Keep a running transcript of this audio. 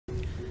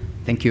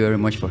Thank you very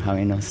much for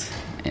having us.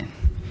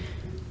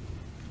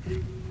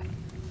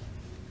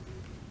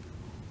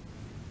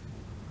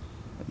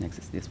 Next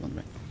is this one,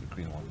 right? The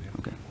green one, yeah.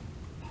 Okay.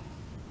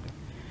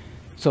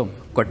 So,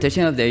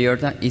 coarctation of the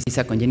aorta is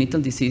a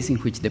congenital disease in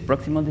which the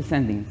proximal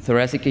descending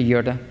thoracic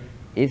aorta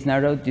is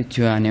narrowed due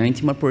to an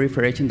ependymal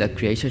proliferation that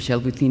creates a shell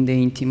within the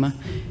intima,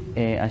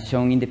 as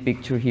shown in the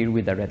picture here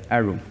with the red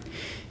arrow.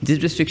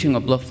 This restriction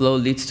of blood flow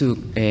leads to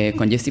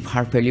congestive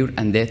heart failure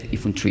and death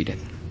if untreated.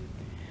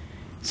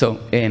 So,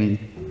 the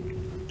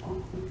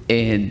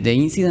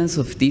incidence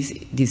of this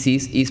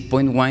disease is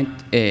 0.1,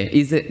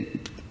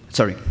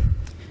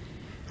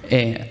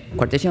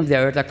 coarctation of the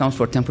aorta accounts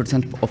for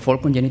 10% of all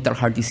congenital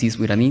heart disease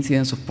with an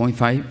incidence of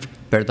 0.5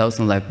 per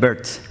 1,000 live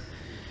births.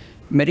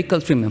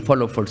 Medical treatment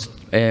followed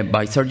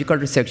by surgical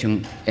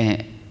resection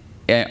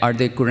are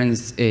the current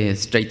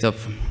state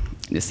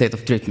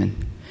of treatment.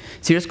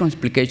 Serious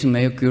complications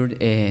may occur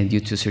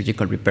due to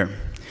surgical repair.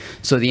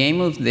 So the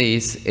aim of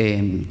this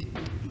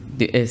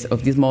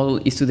model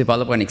is to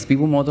develop an ex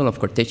vivo model of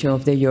coarctation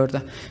of the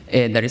aorta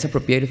that is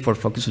appropriate for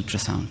focused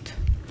ultrasound.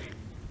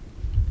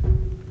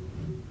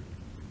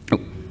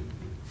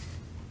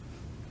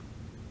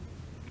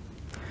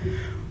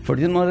 For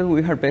this model,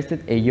 we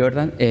harvested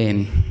aorta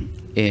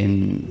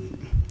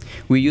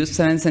we use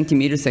 7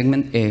 centimeter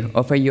segment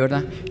of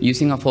aorta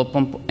using a flow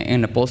pump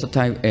and a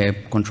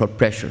pulsatile control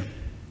pressure.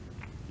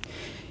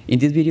 In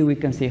this video, we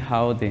can see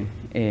how the,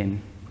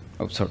 in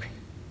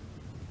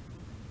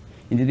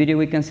this video,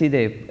 we can see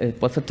the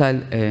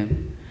pulsatile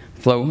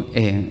flow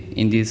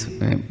in this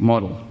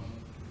model.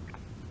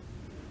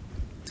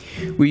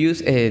 We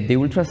use the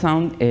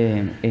ultrasound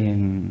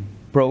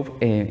probe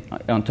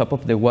on top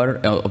of the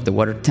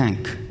water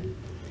tank.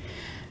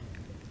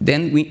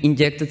 Then we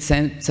injected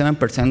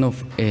 7%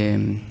 of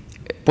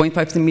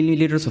 0.5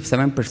 milliliters of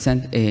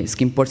 7%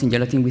 skin porcine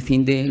gelatin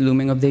within the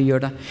lumen of the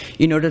aorta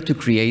in order to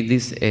create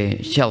this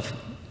shelf,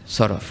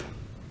 sort of.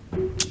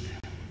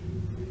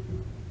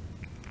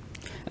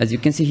 As you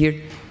can see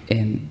here,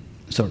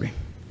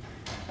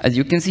 as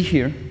you can see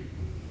here,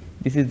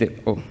 this is the,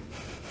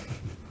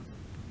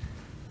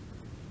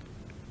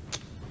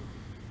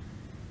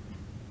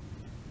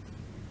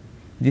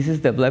 This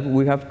is the bleb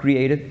we have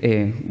created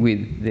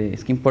with the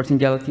skin porcine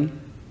gelatin,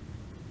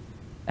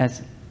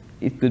 as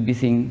it could be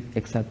seen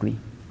exactly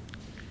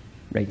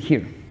right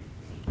here.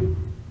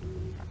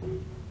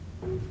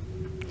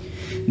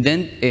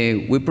 Then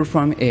we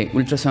perform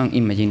ultrasound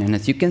imaging, and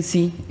as you can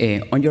see,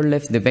 on your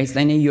left, the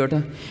baseline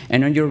aorta,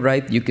 and on your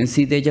right, you can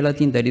see the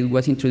gelatin that it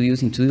was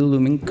introduced into the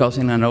lumen,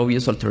 causing an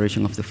obvious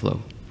alteration of the flow.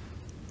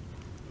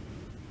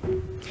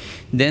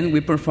 Then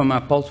we perform a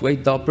pulse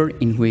wave Doppler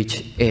in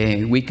which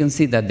we can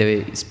see that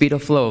the speed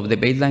of flow of the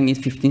baseline is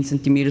 15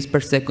 centimeters per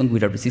second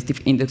with a resistive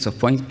index of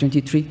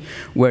 0.23,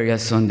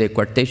 whereas on the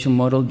coarctation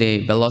model,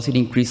 the velocity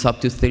increased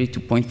up to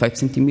 32.5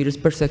 centimeters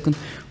per second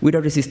with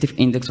a resistive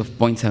index of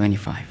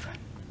 0.75.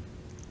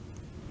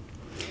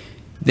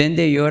 Then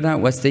the aorta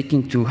was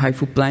taken to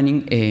HIFU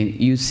planning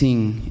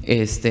using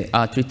a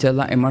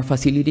Tritella MR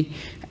facility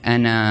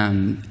and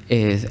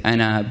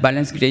a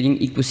balance grading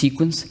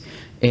equosequence.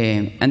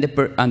 And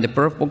the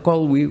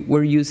protocol we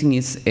were using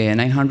is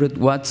 900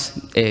 watts,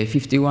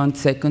 51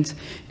 seconds,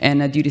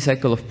 and a duty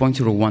cycle of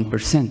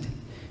 0.01%.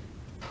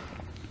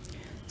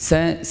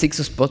 6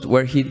 spots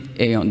were hit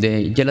on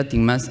the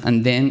gelatin mass,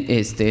 and then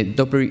the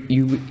Doppler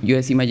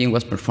US imaging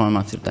was performed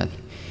after that.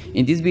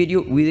 In this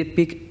video, we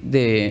depict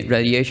the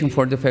radiation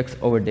for defects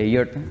over the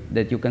aorta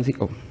that you can see.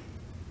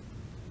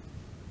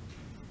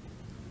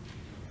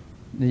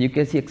 That you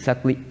can see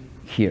exactly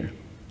here.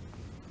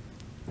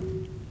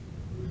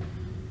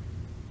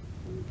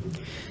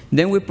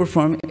 Then we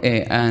perform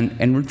an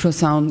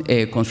ultrasound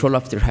control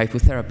after HIFU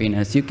therapy. And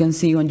as you can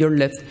see on your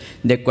left,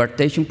 the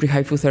coarctation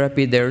pre-HIFU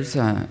therapy, there's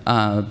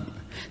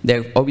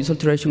the obvious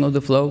alteration of the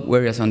flow,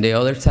 whereas on the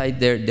other side,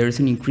 there is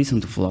an increase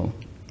in the flow.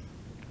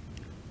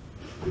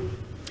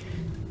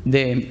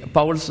 The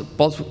pulse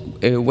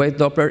wave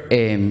Doppler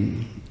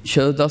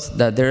showed us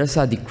that there is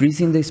a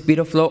decrease in the speed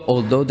of flow,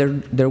 although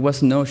there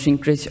was no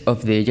shrinkage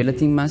of the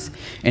gelatin mass,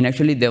 and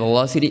actually the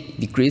velocity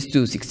decreased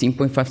to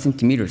 16.5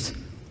 centimeters.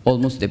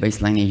 Almost the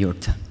baseline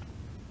aorta.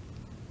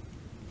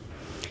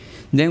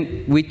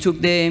 Then we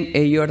took the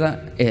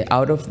aorta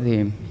out of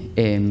the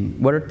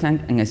water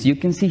tank, and as you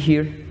can see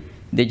here,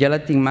 the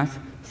gelatin mass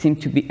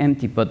seemed to be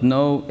empty, but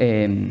no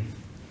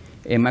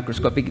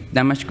macroscopic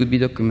damage could be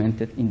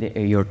documented in the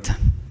aorta.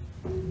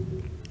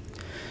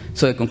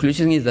 So the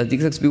conclusion is that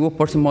this ex vivo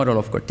porcine model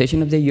of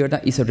coarctation of the aorta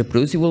is a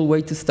reproducible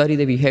way to study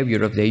the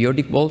behavior of the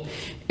aortic wall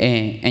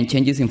and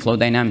changes in flow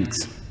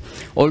dynamics.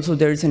 Also,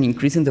 there is an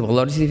increase in the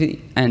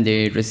velocity and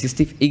the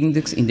resistive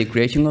index in the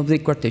creation of the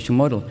coarctation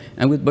model,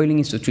 and with boiling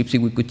histotripsy,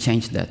 we could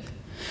change that.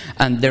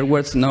 And there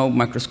was no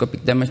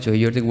macroscopic damage to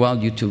the aortic wall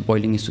due to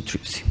boiling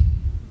histotripsy.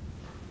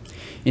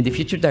 In the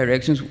future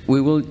directions,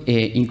 we will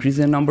increase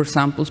the number of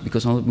samples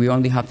because we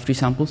only have 3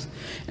 samples,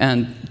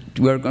 and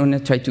we're going to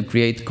try to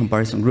create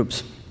comparison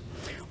groups.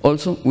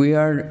 Also, we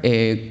are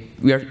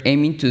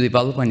aiming to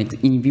develop an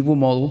in vivo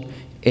model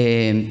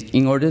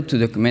in order to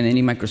document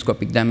any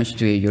microscopic damage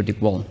to the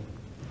aortic wall.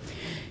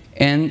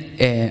 And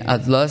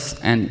at last,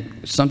 and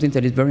something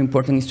that is very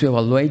important, is to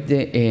evaluate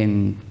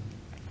the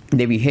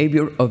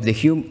behavior of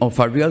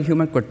a real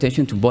human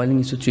coarctation to boiling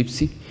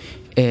histotripsy,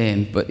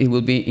 but it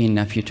will be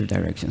in future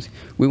directions.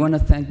 We want to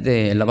thank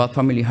the Laval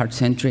Family Heart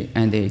Center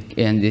and the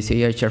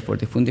CIHR for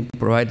the funding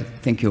provided.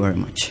 Thank you very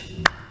much.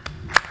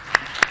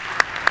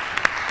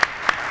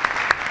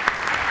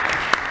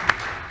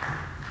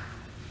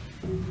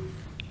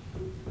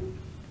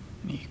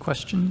 Any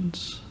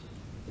questions?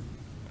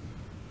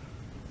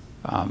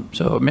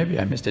 So maybe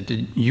I missed it.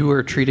 You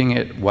were treating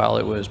it while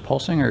it was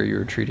pulsing, or you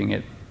were treating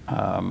it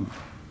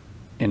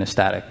in a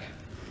static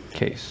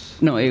case?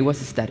 No, it was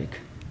static.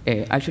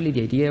 Actually,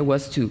 the idea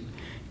was to,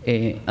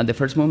 at the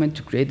first moment,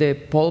 to create the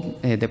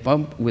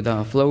pump with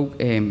a flow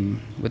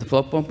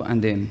pump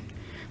and the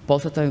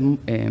pulsatile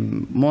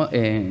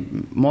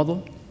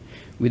model.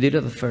 We did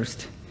it at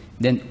first.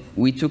 Then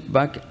we took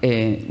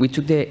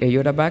the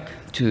aorta back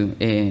to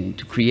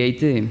create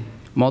the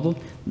model.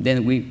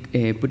 Then we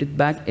put it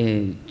back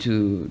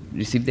to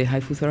receive the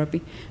HIFU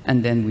therapy,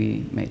 and then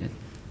we made it.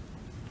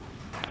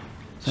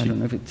 So I don't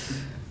know if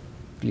it's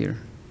clear.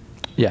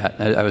 Yeah,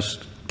 I was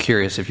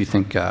curious if you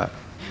think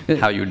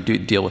how you would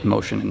deal with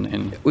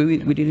motion. We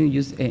didn't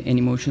use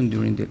any motion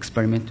during the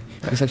experiment,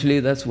 because actually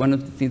that's one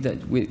of the things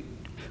that we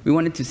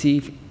wanted to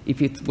see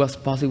if it was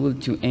possible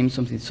to aim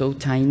something so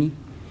tiny,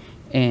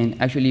 and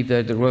actually if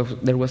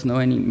there was no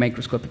any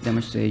microscopic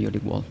damage to the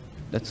aortic wall.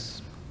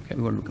 That's what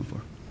we were looking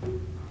for.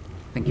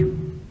 Thank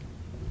you.